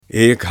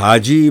ایک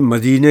حاجی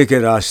مدینے کے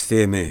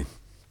راستے میں۔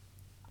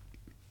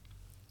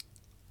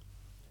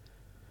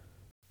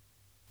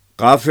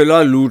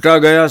 قافلہ لوٹا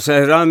گیا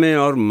صحرا میں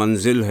اور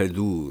منزل ہے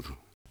دور،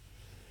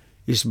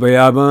 اس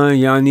بیاباں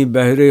یعنی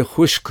بحر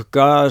خشک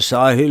کا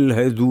ساحل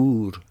ہے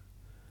دور۔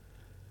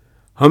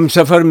 ہم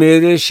سفر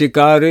میرے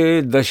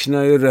شکارے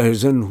دشنہ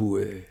رہزن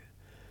ہوئے،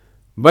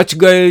 بچ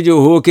گئے جو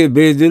ہو کے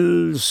بے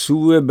دل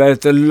سوئے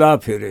بیت اللہ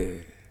پھرے۔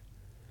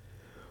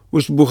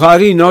 اس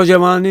بخاری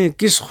نوجوان نے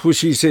کس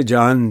خوشی سے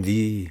جان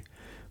دی،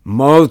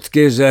 موت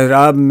کے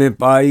زہراب میں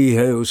پائی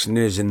ہے اس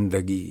نے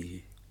زندگی۔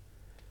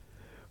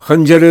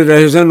 خنجر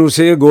رہزن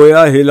اسے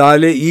گویا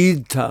ہلال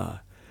عید تھا،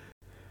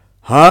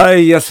 ہائے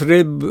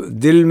یثرب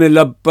دل میں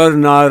لب پر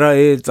نعرہ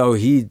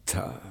توحید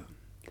تھا۔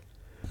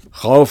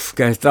 خوف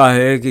کہتا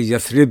ہے کہ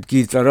یثرب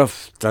کی طرف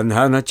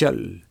تنہا نہ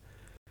چل،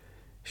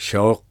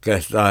 شوق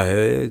کہتا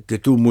ہے کہ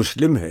تو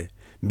مسلم ہے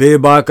بے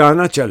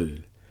باکانہ چل۔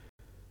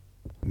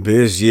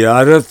 بے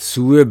زیارت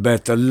سوئے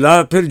بیت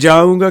اللہ پھر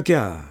جاؤں گا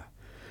کیا،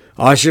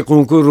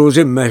 عاشقوں کو روز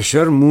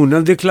محشر منہ نہ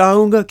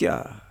دکھلاؤں گا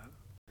کیا۔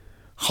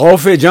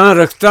 خوف جاں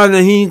رکھتا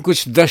نہیں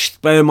کچھ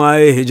دشت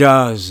پیمائے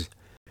حجاز،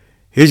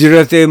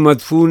 ہجرت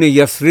مدفون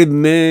یثرب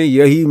میں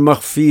یہی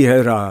مخفی ہے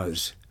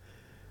راز۔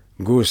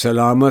 گو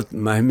سلامت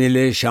محمل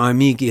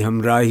شامی کی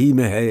ہمراہی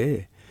میں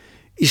ہے،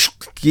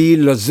 عشق کی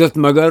لذت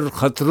مگر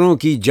خطروں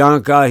کی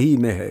جانکاہی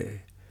میں ہے۔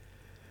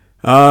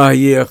 آہ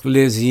یہ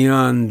عقل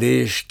زیاں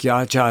اندیش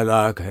کیا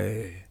چالاک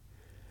ہے،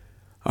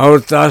 اور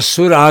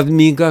تاثر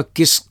آدمی کا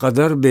کس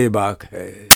قدر بے باک ہے۔